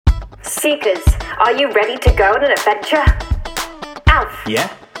Seekers, are you ready to go on an adventure? Alph. Yeah?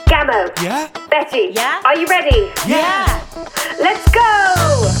 Gammo. Yeah? Betty. Yeah? Are you ready? Yeah! Let's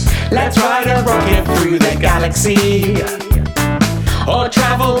go! Let's ride a rocket through the galaxy, or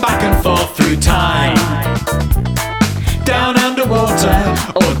travel back and forth through time, down underwater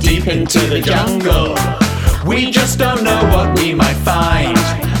or deep into the jungle. We just don't know what we might find.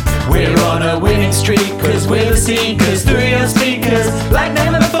 We're on a winning streak, cause we're the seekers, through your speakers like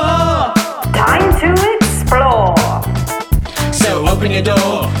never before. Time to explore. So open your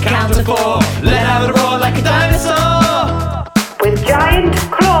door, count to 4, let out a roar like a dinosaur. With giant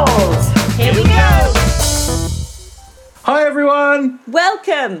claws. Here we go! Hi everyone!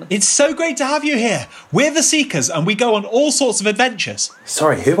 Welcome! It's so great to have you here. We're the Seekers and we go on all sorts of adventures.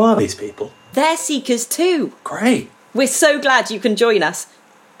 Sorry, who are these people? They're seekers too. Great. We're so glad you can join us.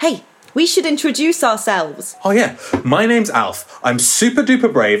 Hey, we should introduce ourselves. Oh yeah, my name's Alph. I'm super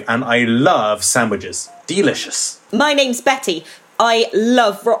duper brave and I love sandwiches. Delicious. My name's Betty. I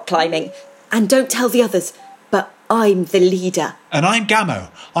love rock climbing. And don't tell the others, but I'm the leader. And I'm Gammo.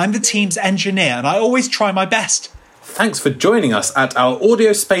 I'm the team's engineer and I always try my best. Thanks for joining us at our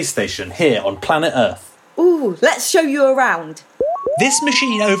audio space station here on planet Earth. Ooh, let's show you around. This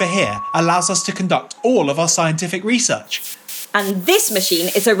machine over here allows us to conduct all of our scientific research. And this machine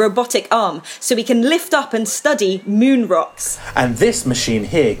is a robotic arm, so we can lift up and study moon rocks. And this machine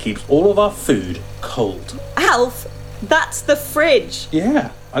here keeps all of our food cold. Alph, that's the fridge.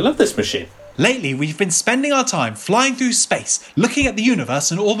 Yeah, I love this machine. Lately, we've been spending our time flying through space, looking at the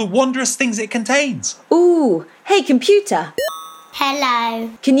universe and all the wondrous things it contains. Ooh, hey computer, Hello.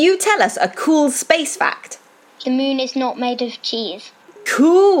 can you tell us a cool space fact? The moon is not made of cheese.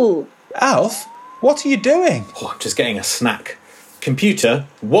 Cool. Alph, what are you doing? Oh, I'm just getting a snack. Computer,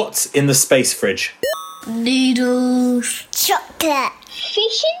 what's in the space fridge? Noodles. Chocolate.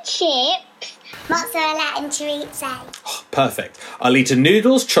 Fish and chips. Mozzarella and chorizo. Perfect. I'll eat a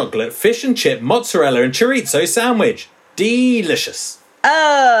noodles, chocolate, fish and chip, mozzarella and chorizo sandwich. Delicious.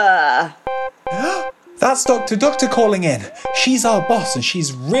 That's Dr. calling in. She's our boss and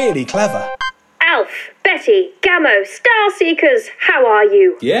she's really clever. Alph, Betty, Gammo, Star Seekers, how are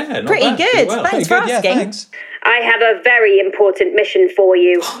you? Yeah, not Pretty bad. good. Pretty well. Thanks Pretty for good, asking. yeah, thanks. I have a very important mission for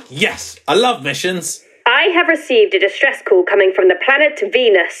you. Yes, I love missions. I have received a distress call coming from the planet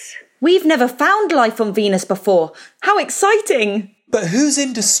Venus. We've never found life on Venus before. How exciting! But who's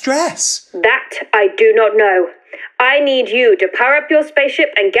in distress? That I do not know. I need you to power up your spaceship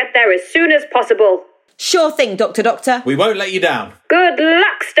and get there as soon as possible. Sure thing, Doctor. We won't let you down. Good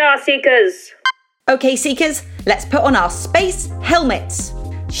luck, Star Seekers. Okay, Seekers, let's put on our space helmets.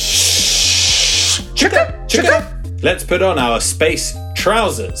 Chicka, chicka. Let's put on our space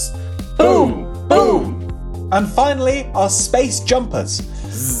trousers. Boom, boom. And finally, our space jumpers.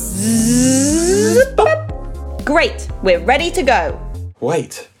 Great, we're ready to go.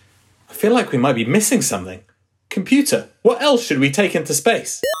 Wait, I feel like we might be missing something. Computer, what else should we take into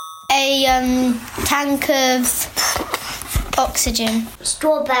space? A tank of oxygen.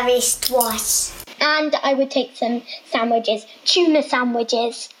 Strawberry squash. And I would take some sandwiches, tuna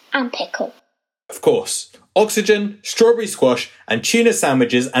sandwiches and pickle. Of course, oxygen, strawberry squash, and tuna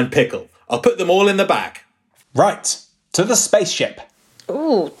sandwiches and pickle. I'll put them all in the bag. Right, to the spaceship.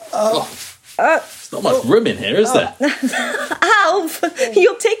 Ooh, There's not much room in here, is there? Alph,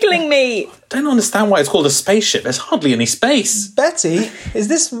 you're tickling me. Don't understand why it's called a spaceship. There's hardly any space. Betty, is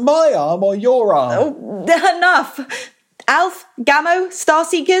this my arm or your arm? Enough. Alph, Gammo, Star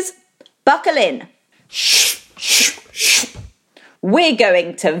Seekers, buckle in. We're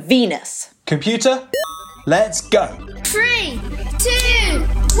going to Venus. Computer, let's go. 3, 2,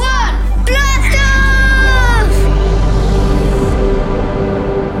 1, blast off!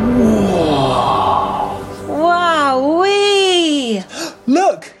 Wowee!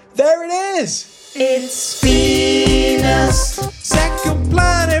 Look, there it is. It's Venus. Second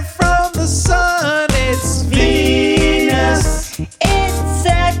planet from the sun. It's Venus. It's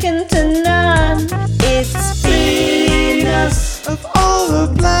second to none. It's Venus. Of all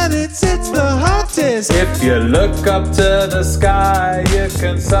the planets, it's the hottest. If you look up to the sky, you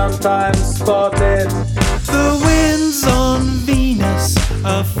can sometimes spot it. The winds on Venus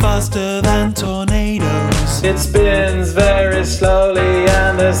are faster than tornadoes. It spins very slowly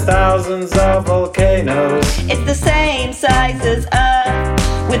and there's thousands of volcanoes. It's the same size as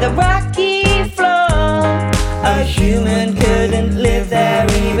Earth with a rocky floor. A human couldn't live there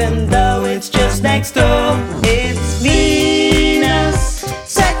even though it's just next door. It's Venus,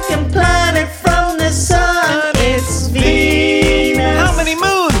 second planet from the sun. It's Venus. How many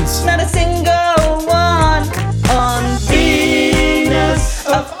moons? Not a single one on Venus.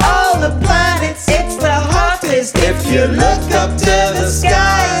 Of all you look up to the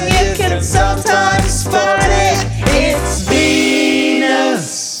sky, you can sometimes spot it. It's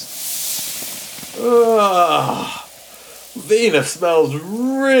Venus. Ugh. Venus smells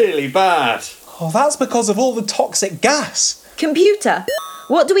really bad. Oh, that's because of all the toxic gas. Computer,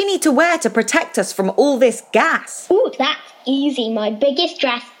 what do we need to wear to protect us from all this gas? Ooh, that's easy. My biggest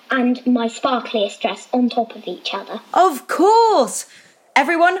dress and my sparkliest dress on top of each other. Of course!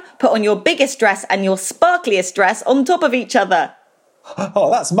 Everyone, put on your biggest dress and your sparkliest dress on top of each other. Oh,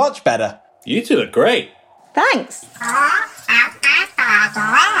 that's much better. You two look great. Thanks. Ah,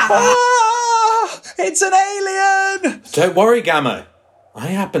 it's an alien! Don't worry, Gammo. I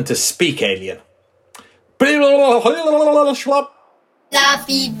happen to speak alien.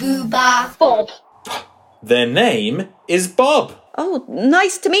 Laffy booba. Bob. Their name is Bob. Oh,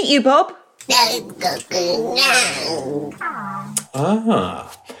 nice to meet you, Bob.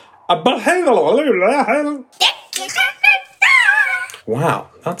 Ah. Wow,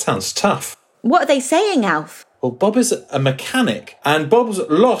 that sounds tough. What are they saying, Alph? Well, Bob is a mechanic, and Bob's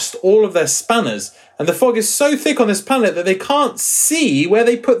lost all of their spanners, and the fog is so thick on this planet that they can't see where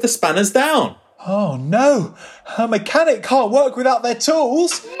they put the spanners down. Oh no, a mechanic can't work without their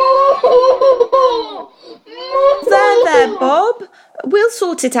tools. There, Bob. We'll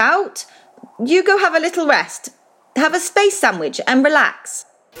sort it out. You go have a little rest. Have a space sandwich and relax.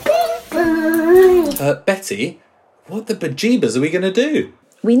 Betty, what the bejeebers are we going to do?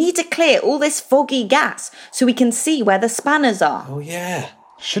 We need to clear all this foggy gas so we can see where the spanners are. Oh, yeah.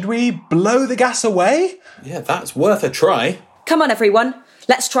 Should we blow the gas away? Yeah, that's worth a try. Come on, everyone.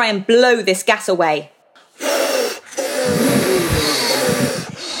 Let's try and blow this gas away.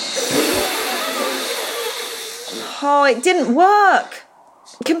 Oh, it didn't work.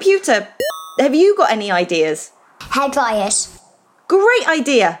 Computer, have you got any ideas? Hair dryers. Great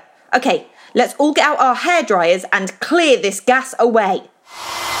idea. Okay, let's all get out our hairdryers and clear this gas away.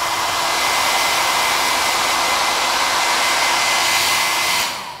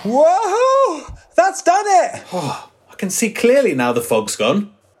 Whoa! That's done it! Oh, I can see clearly now the fog's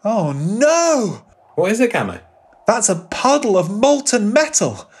gone. Oh no! What is it, Gammo? That's a puddle of molten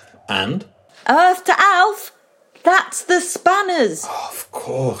metal. And? Earth to Alph. That's the spanners. Oh, of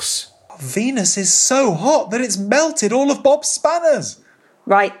course. Venus is so hot that it's melted all of Bob's spanners.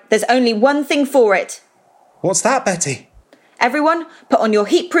 Right, there's only one thing for it. What's that, Betty? Everyone, put on your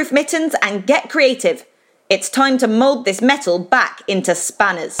heat-proof mittens and get creative. It's time to mould this metal back into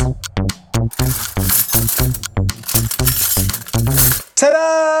spanners.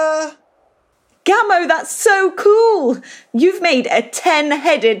 Ta-da! Gammo, that's so cool! You've made a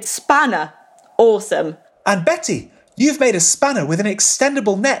 10-headed spanner. Awesome. And Betty, you've made a spanner with an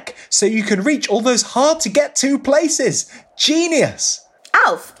extendable neck so you can reach all those hard-to-get-to places. Genius!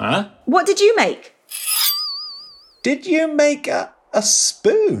 Alph, Huh? what did you make? Did you make a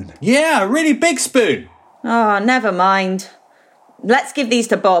spoon? Yeah, a really big spoon. Oh, never mind. Let's give these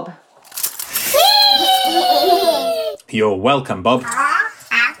to Bob. You're welcome, Bob.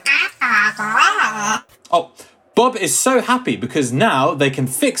 Oh, Bob is so happy because now they can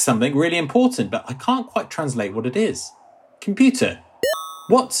fix something really important, but I can't quite translate what it is. Computer,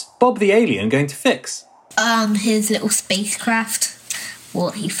 what's Bob the alien going to fix? His little spacecraft.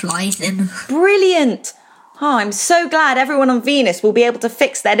 What he flies in. Brilliant! Oh, I'm so glad everyone on Venus will be able to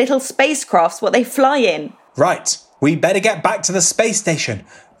fix their little spacecrafts what they fly in. Right, we better get back to the space station.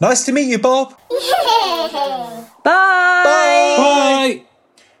 Nice to meet you, Bob. Bye! Bye!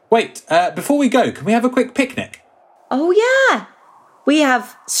 Wait, before we go, can we have a quick picnic? Oh, yeah. We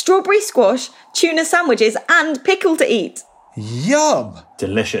have strawberry squash, tuna sandwiches and pickle to eat. Yum!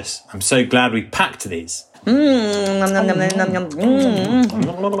 Delicious. I'm so glad we packed these. Ooh,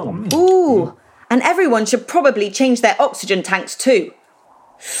 and everyone should probably change their oxygen tanks too.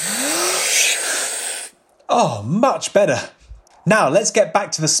 Oh, much better. Now let's get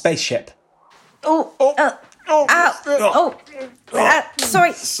back to the spaceship.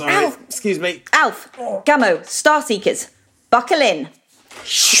 Sorry. Sorry, Alph. excuse me. Alph, Gammo, Starseekers, buckle in.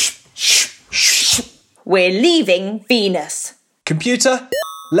 We're leaving Venus. Computer,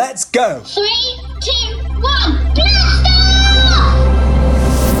 let's go. 3, 2, 1, blast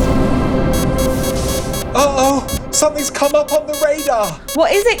Uh-oh, something's come up on the radar.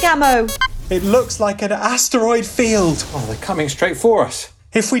 What is it, Gammo? It looks like an asteroid field. Oh, they're coming straight for us.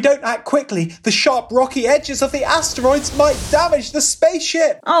 If we don't act quickly, the sharp rocky edges of the asteroids might damage the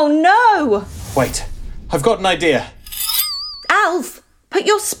spaceship. Oh no! Wait, I've got an idea. Alph, put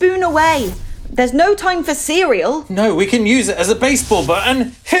your spoon away. There's no time for cereal. No, we can use it as a baseball bat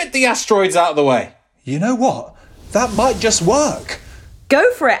and hit the asteroids out of the way. You know what? That might just work.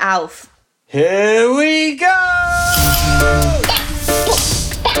 Go for it, Alph. Here we go!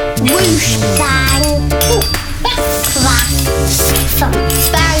 Whoosh, bang, crack,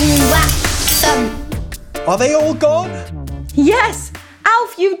 bang, whack, thump. Are they all gone? Yes!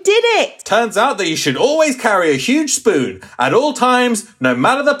 Alph, you did it! Turns out that you should always carry a huge spoon at all times, no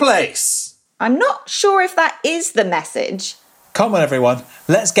matter the place. I'm not sure if that is the message. Come on, everyone.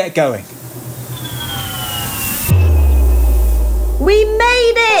 Let's get going. We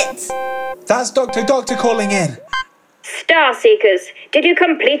made it! That's Dr. Doctor calling in. Star Seekers, did you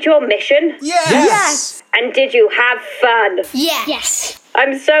complete your mission? Yes! And did you have fun? Yes.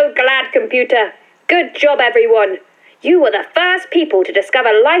 I'm so glad, Computer. Good job, everyone. You were the first people to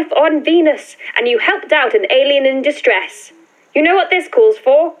discover life on Venus, and you helped out an alien in distress. You know what this calls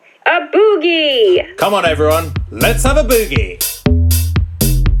for? A boogie! Come on, everyone. Let's have a boogie.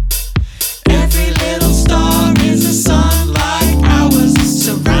 Every little star is a sun like ours,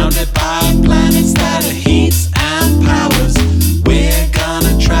 surrounded by planets that are heats and powers. We're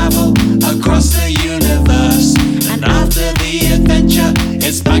gonna travel across the universe, and after the adventure,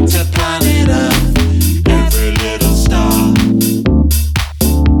 it's back to planet Earth. Every little star,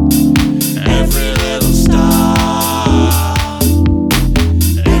 every little star,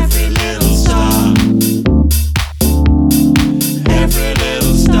 every little star, every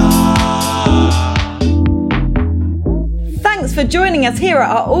little star. Thanks for joining us here at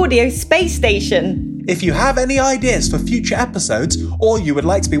our audio space station. If you have any ideas for future episodes, or you would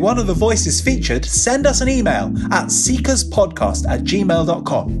like to be one of the voices featured, send us an email at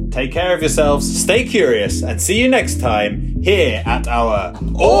seekerspodcast@gmail.com. Take care of yourselves, stay curious, and see you next time here at our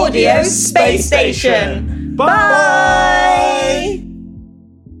Audio Space Station. Bye!